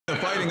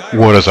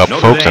What is up,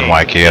 folks?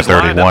 Ncaa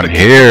 31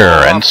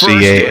 here,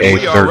 Ncaa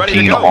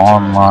 13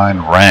 online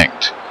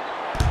ranked.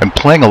 Been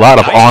playing a lot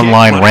of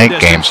online ranked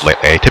games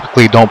lately. I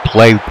typically don't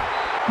play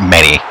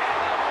many,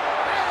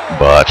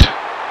 but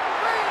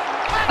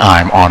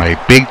I'm on a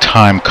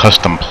big-time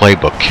custom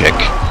playbook kick.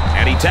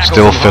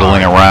 Still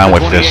fiddling around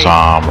with this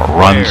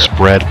run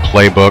spread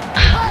playbook.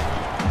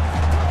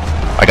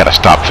 I gotta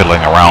stop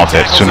fiddling around with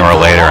it sooner or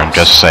later and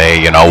just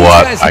say, you know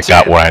what, I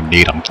got what I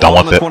need, I'm done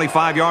with it.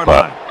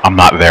 But I'm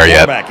not there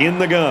yet. And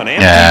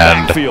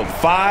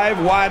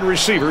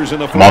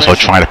I'm also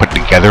trying to put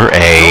together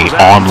a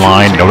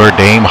online Notre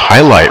Dame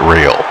highlight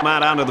reel.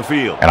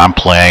 And I'm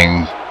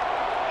playing,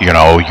 you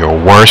know, your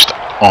worst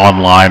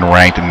online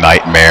ranked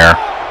nightmare,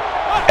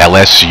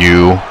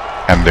 LSU,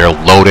 and their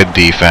loaded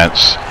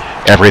defense.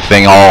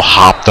 Everything all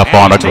hopped up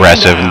on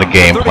aggressive in the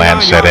game plan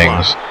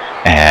settings,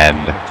 and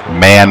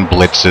man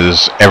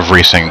blitzes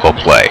every single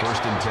play.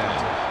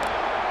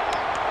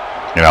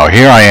 You know,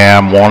 here I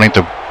am wanting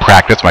to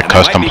practice my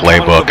custom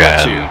playbook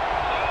and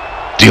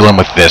dealing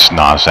with this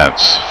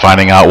nonsense,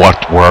 finding out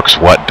what works,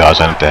 what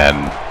doesn't,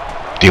 and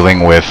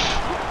dealing with,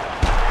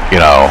 you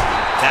know,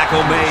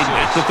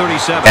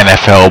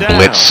 NFL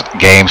blitz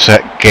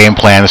game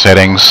plan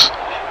settings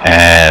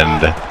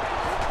and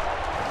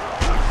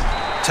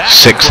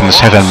 6- and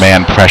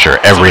 7-man pressure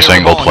every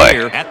single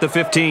play.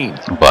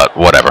 But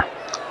whatever.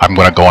 I'm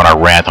going to go on a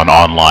rant on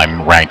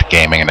online ranked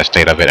gaming and the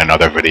state of it in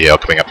another video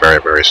coming up very,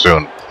 very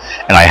soon.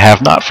 And I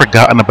have not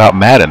forgotten about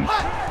Madden.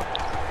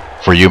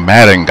 For you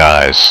Madden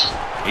guys,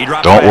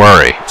 don't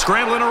worry.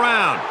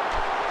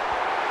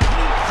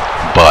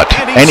 But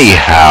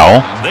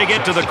anyhow,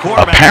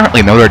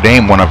 apparently Notre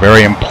Dame won a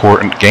very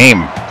important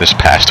game this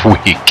past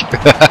week.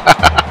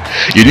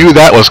 You knew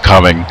that was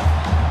coming.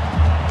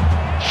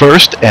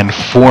 First and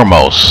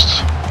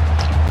foremost,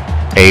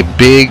 a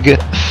big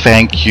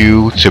thank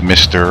you to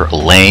Mr.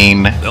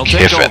 Lane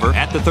Kiffin.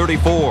 At the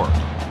 34.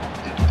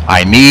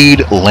 I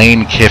need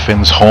Lane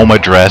Kiffin's home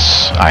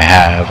address. I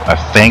have a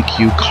thank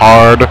you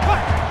card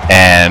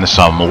and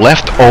some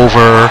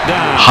leftover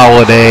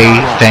holiday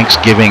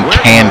Thanksgiving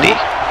candy.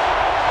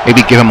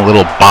 Maybe give him a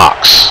little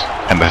box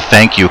and the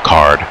thank you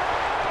card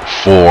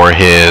for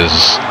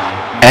his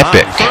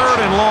epic,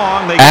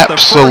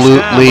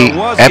 absolutely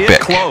epic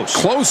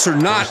close or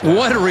not,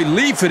 what a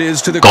relief it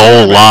is to the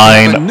goal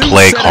line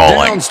play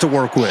calling.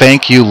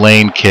 Thank you,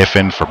 Lane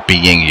Kiffin, for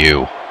being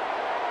you.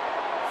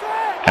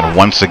 And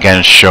once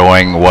again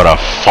showing what a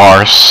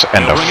farce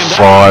and a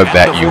fraud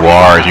that you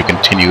are as you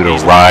continue to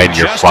ride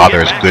your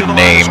father's good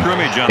name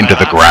into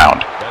the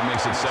ground.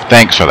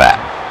 Thanks for that.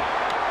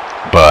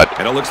 But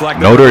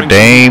Notre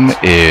Dame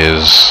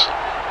is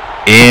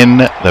in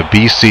the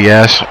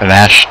BCS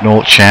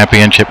National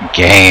Championship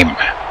game.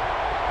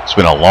 It's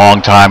been a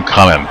long time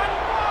coming.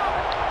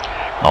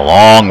 A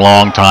long,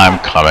 long time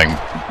coming.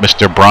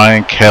 Mr.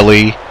 Brian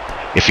Kelly,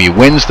 if he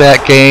wins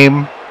that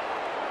game,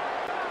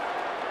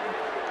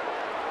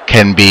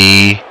 can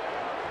be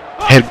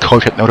head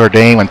coach at Notre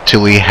Dame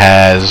until he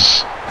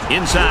has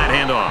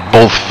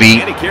both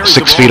feet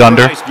 6 feet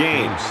under.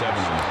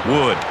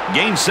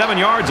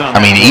 I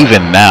mean,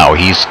 even now,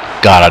 he's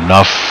got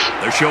enough,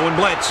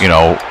 you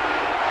know,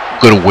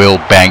 goodwill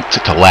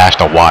banked to last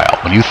a while.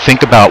 When you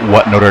think about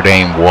what Notre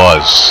Dame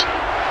was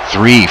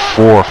 3,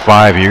 4,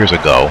 5 years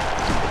ago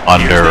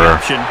under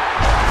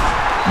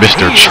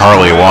Mr.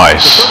 Charlie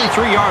Weiss,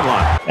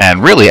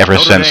 and really ever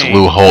since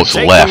Lou Holtz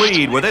left,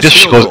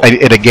 this goes,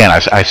 and again,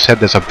 I've said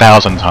this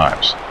 1,000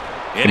 times,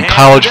 in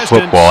college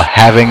football,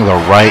 having the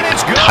right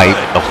type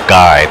of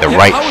guy, the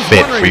right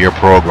fit for your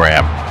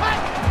program,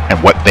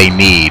 and what they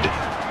need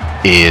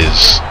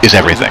is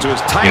everything.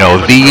 You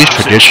know, these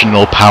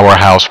traditional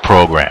powerhouse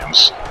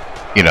programs,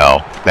 you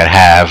know, that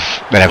have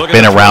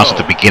been around since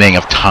the beginning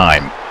of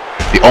time,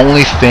 the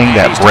only thing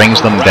that brings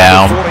them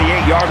down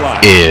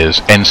is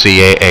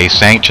NCAA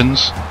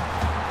sanctions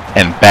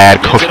and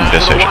bad coaching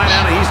decisions,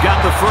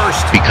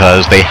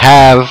 because they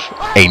have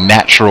a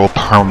natural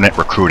permanent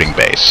recruiting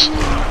base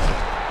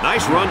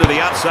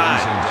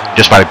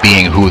just by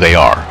being who they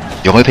are.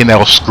 The only thing that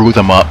will screw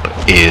them up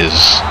is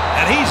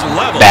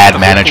bad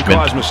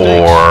management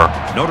or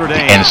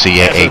the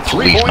NCAA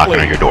police knocking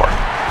on your door.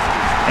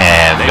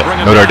 And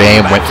Notre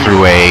Dame went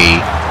through a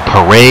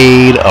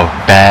parade of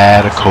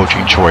bad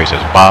coaching choices.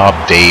 Bob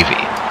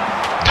Davie,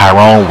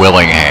 Tyrone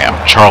Willingham,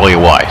 Charlie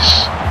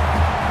Weiss.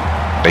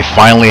 They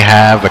finally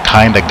have the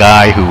kind of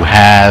guy who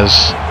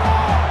has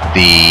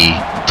the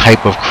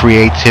type of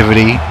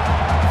creativity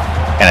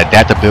and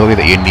adaptability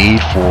that you need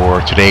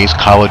for today's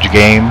college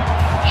game.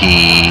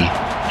 He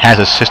has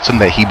a system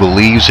that he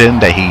believes in,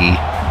 that he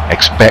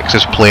expects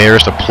his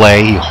players to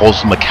play. He holds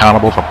them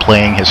accountable for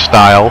playing his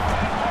style.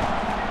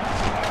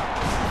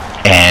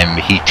 And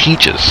he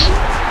teaches.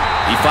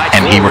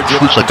 And he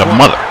recruits like a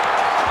mother.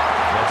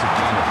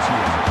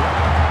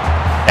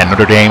 And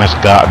Notre Dame has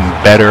gotten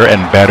better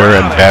and better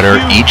and better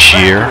each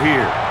year.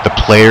 The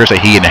players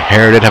that he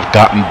inherited have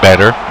gotten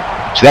better.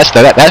 So that's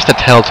the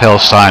telltale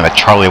sign that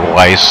Charlie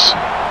Weiss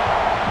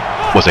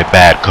was a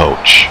bad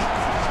coach.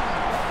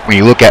 When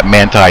you look at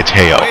Manti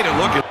Te'o,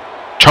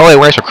 Charlie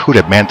Rice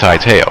recruited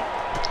Ncaa.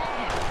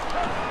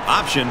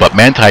 But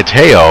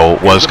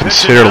Ncaa was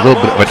considered a little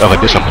bit of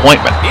a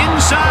disappointment.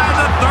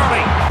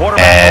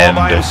 And,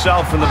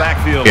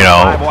 you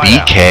know,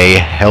 BK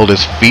held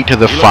his feet to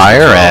the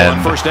fire and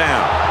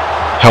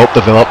helped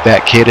develop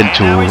that kid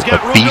into a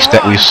beast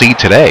that we see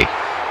today.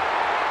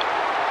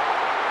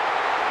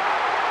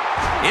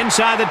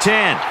 Inside the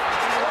 10.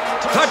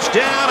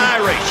 Touchdown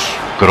Irish.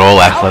 Good old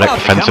athletic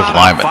defensive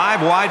lineman.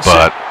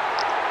 But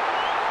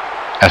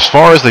as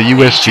far as the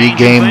USC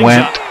game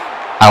went,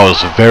 I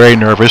was very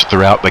nervous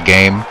throughout the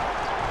game.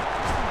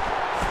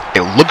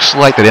 It looks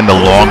like that in the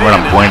long run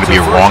I'm going to be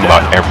wrong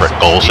about Everett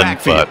Golson,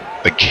 but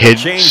the kid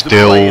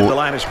still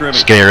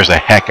scares the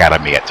heck out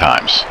of me at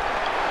times.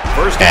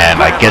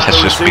 And I guess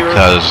that's just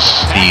because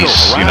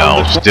he's, you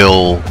know,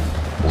 still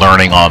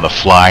learning on the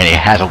fly, and he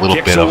has a little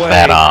bit of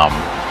that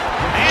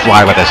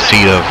fly by the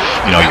seat of,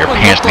 you know, your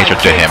pants nature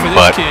to him,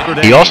 but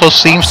he also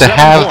seems to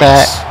have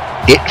that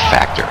it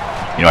factor.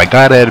 You know, I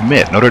gotta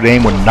admit, Notre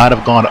Dame would not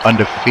have gone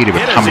undefeated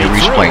with Tommy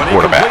Rees playing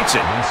quarterback.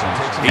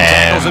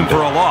 And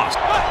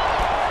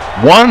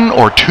one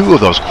or two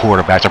of those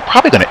quarterbacks are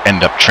probably going to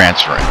end up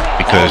transferring,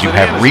 because you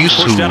have Rees,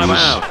 who's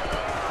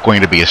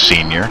going to be a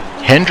senior.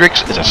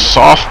 Hendricks is a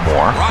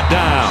sophomore.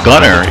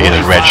 Gunner is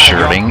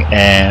redshirting,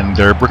 and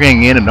they're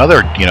bringing in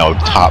another, you know,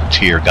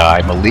 top-tier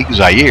guy, Malik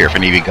Zaire, if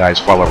any of you guys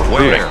follow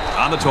recruiting.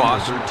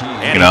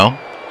 You know?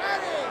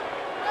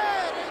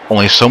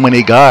 Only so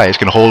many guys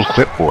can hold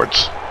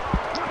clipboards.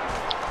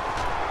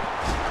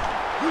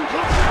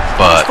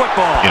 But,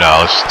 you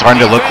know, it's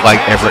starting to look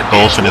like Everett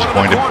Golson is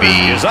going to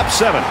be,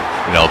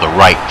 you know, the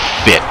right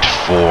fit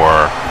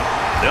for,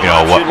 you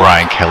know, what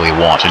Brian Kelly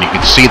wants. And you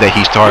can see that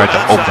he started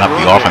to open up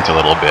the offense a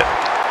little bit.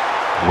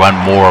 Run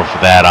more of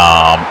that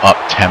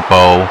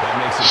up-tempo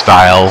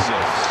style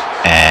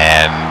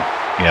and,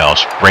 you know,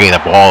 spray the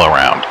ball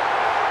around.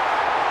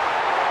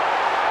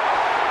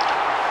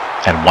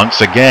 And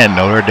once again,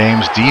 Notre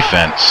Dame's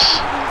defense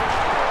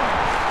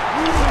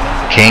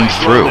came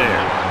through.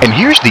 And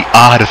here's the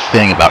odd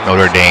thing about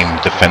Notre Dame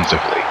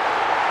defensively.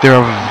 They're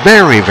a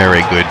very,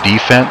 very good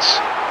defense,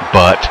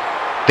 but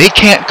they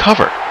can't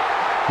cover,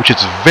 which is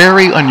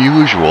very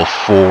unusual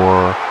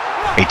for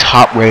a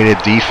top-rated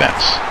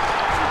defense.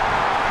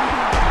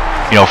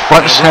 You know,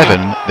 front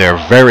seven, they're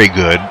very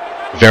good,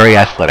 very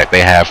athletic.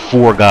 They have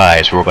 4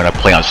 guys who are going to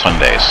play on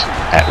Sundays,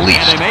 at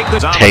least.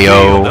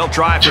 Teo,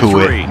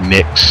 Tuitt,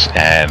 Nix,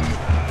 and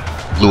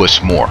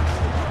Lewis Moore.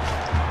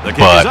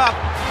 But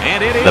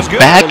the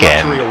back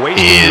end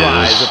is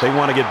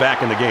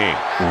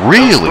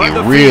really,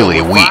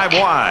 really weak.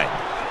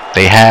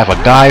 They have a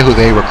guy who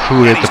they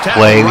recruited to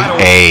play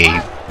a,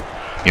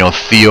 you know,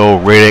 Theo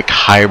Riddick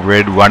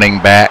hybrid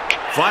running back,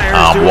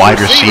 wide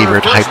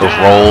receiver type of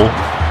role,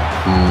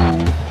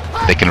 who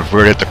they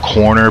converted to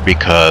corner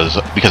because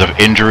of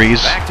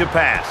injuries.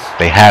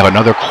 They have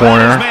another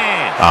corner,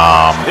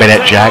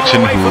 Bennett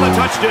Jackson, who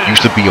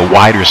used to be a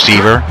wide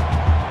receiver.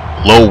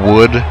 Low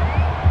Wood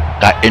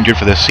got injured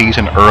for the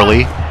season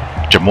early.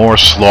 Jamore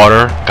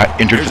Slaughter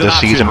got injured for the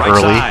season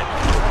early.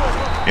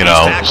 You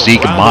know,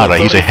 Zeke Mata,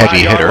 he's a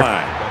heavy hitter.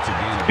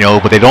 You know,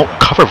 but they don't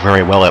cover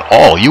very well at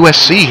all.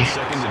 USC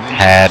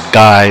had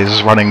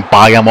guys running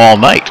by them all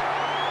night.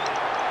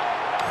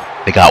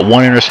 They got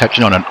 1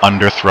 interception on an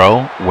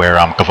underthrow where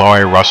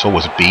Kavari Russell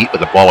was beat, but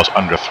the ball was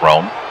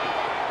underthrown.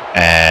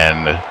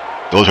 And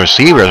those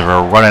receivers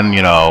were running,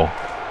 you know,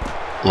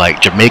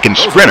 like Jamaican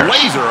sprinters.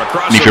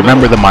 And if you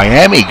remember the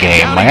Miami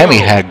game, Miami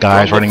had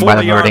guys running by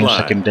the Notre Dame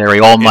secondary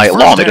all night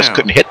long. They just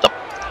couldn't hit them.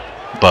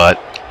 But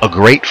a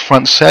great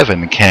front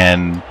seven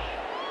can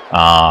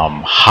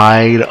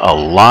hide a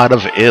lot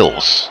of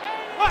ills.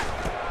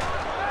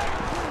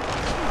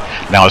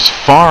 Now, as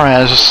far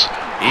as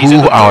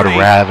who I would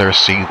rather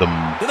see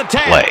them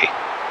play,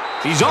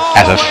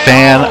 as a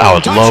fan, I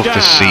would love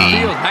to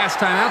see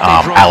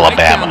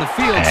Alabama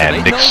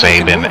and Nick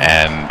Saban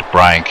and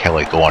Brian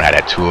Kelly going at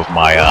it. 2 of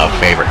my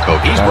favorite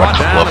coaches. I have a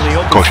couple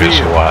of coaches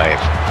who I've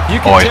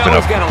always been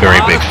a very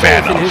big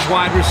fan of.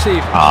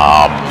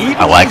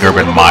 I like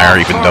Urban Meyer,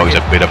 even though he's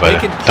a bit of a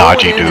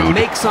dodgy dude.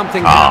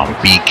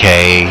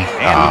 BK,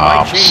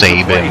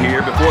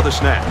 Saban,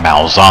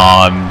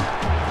 Malzahn,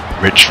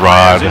 Rich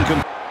Rod,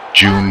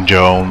 June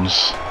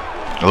Jones.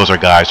 Those are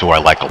guys who I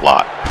like a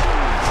lot.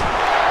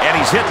 And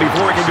he's hit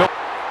before he can go.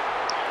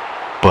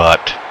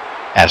 But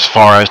as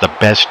far as the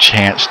best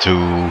chance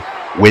to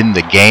win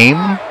the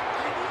game,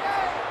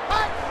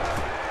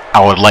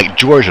 I would like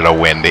Georgia to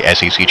win the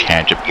SEC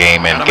championship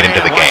game and get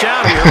into the game.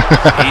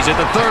 He's at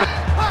the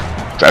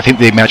 30. So I think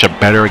they match up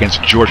better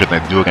against Georgia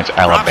than they do against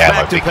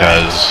Alabama,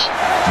 because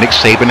Nick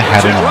Saban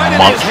having a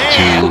month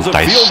to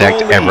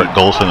dissect Everett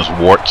Golson's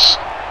warts,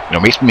 you know,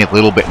 makes me a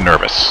little bit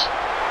nervous.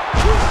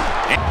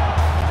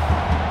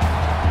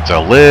 It's a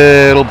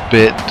little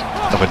bit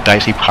of a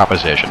dicey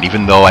proposition,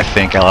 even though I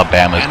think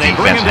Alabama's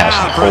defense has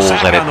some holes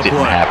that it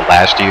didn't have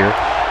last year,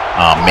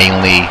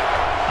 mainly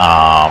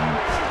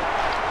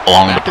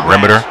along the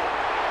perimeter.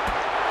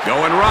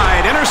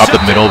 Up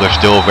the middle, they're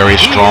still very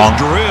strong,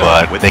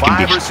 but they can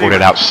be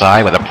supported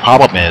outside. But the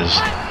problem is,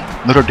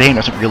 Notre Dame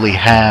doesn't really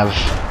have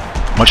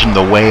much in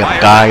the way of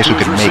guys who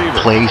can make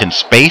plays in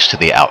space to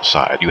the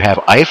outside. You have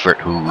Eifert,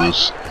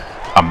 who's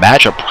a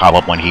matchup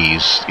problem when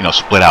he's, you know,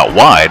 split out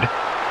wide,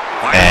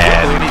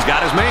 and he's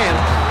got his man.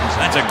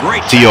 That's a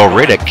great Theo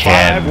Riddick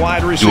can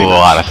do a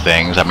lot of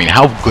things. I mean,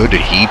 how good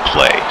did he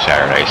play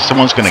Saturday?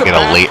 Someone's going to get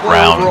a late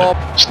round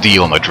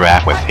steal in the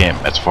draft with him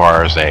as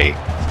far as a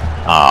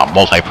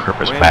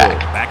multi-purpose back.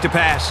 Back to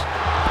pass.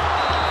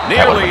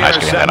 That would have been nice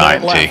getting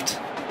that INT.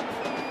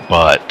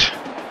 But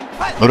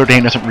Notre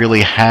Dame doesn't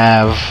really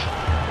have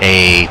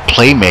a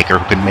playmaker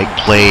who can make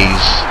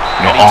plays,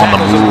 you know, on the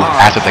move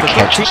after the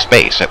catch in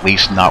space. At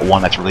least not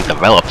one that's really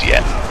developed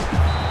yet.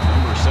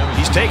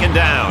 He's taken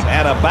down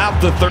at about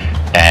the 30.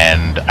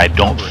 And I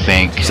don't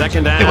think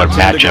they would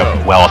match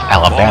up well with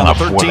Alabama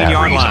for that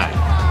reason.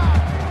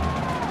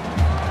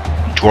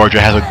 Georgia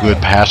has a good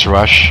pass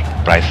rush,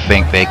 but I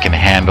think they can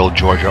handle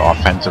Georgia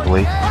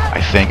offensively.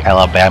 I think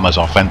Alabama's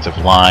offensive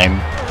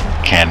line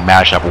can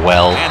match up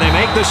well, and they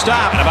make the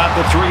stop at about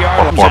the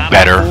 3-yard line, or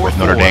better with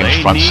Notre Dame's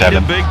front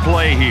seven. Big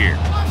play here.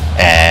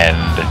 And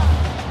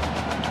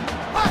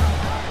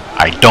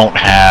I don't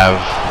have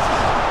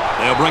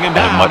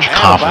as much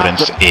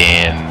confidence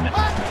in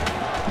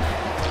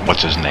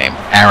what's his name,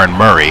 Aaron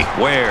Murray,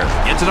 Where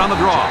gets it on the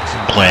draw,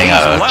 playing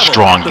a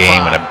strong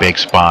game in a big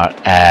spot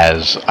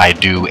as I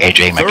do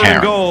A.J. McCarron. Third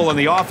and goal, and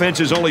the offense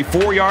is only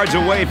 4 yards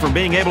away from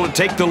being able to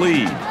take the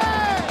lead.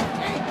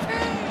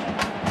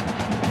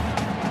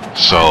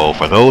 So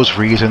for those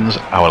reasons,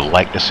 I would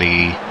like to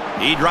see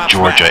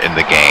Georgia in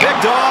the game.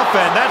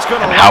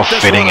 And how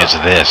fitting is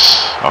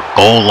this? A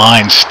goal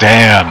line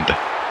stand.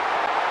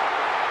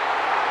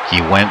 He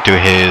went to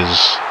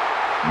his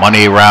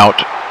money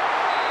route.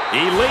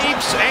 He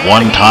leaps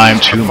one time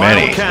too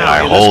many, and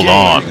I hold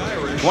on.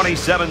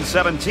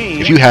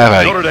 27-17. If you have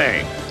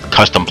a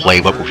custom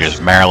playbook, which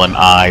is Maryland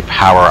I,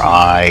 Power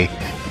I,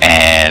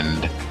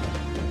 and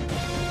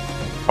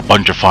a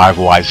bunch of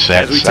 5-wide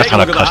sets, that's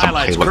not a custom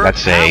playbook,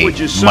 that's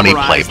a money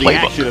play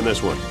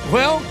playbook.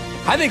 Well,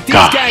 I think these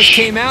guys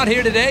came out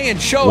here today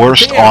and showed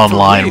worst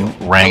online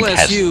rank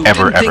has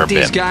ever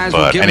been.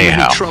 But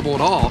anyhow, trouble at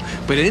all,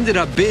 but it ended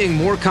up being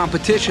more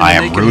competition. I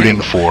am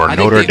rooting for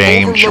Notre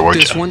Dame,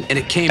 Georgia.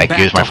 That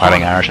gives my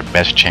Fighting Irish the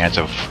best chance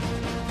of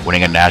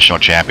winning a national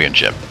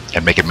championship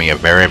and making me a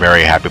very,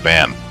 very happy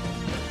man.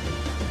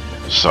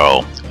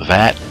 So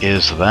that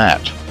is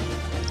that.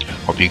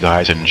 Hope you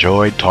guys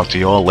enjoyed. Talk to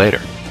you all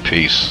later.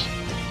 Peace.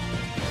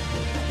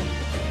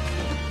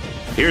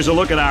 Here's a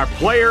look at our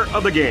player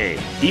of the game.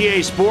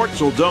 EA Sports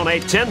will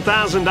donate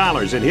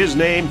 $10,000 in his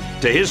name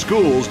to his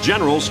school's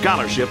General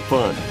Scholarship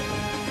Fund.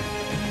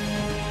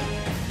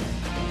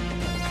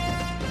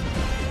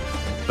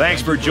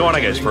 Thanks for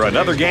joining us for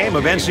another game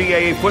of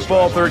NCAA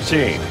Football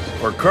 13.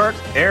 For Kirk,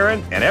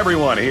 Aaron, and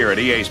everyone here at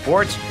EA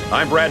Sports,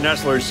 I'm Brad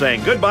Nessler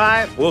saying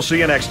goodbye. We'll see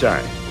you next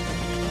time.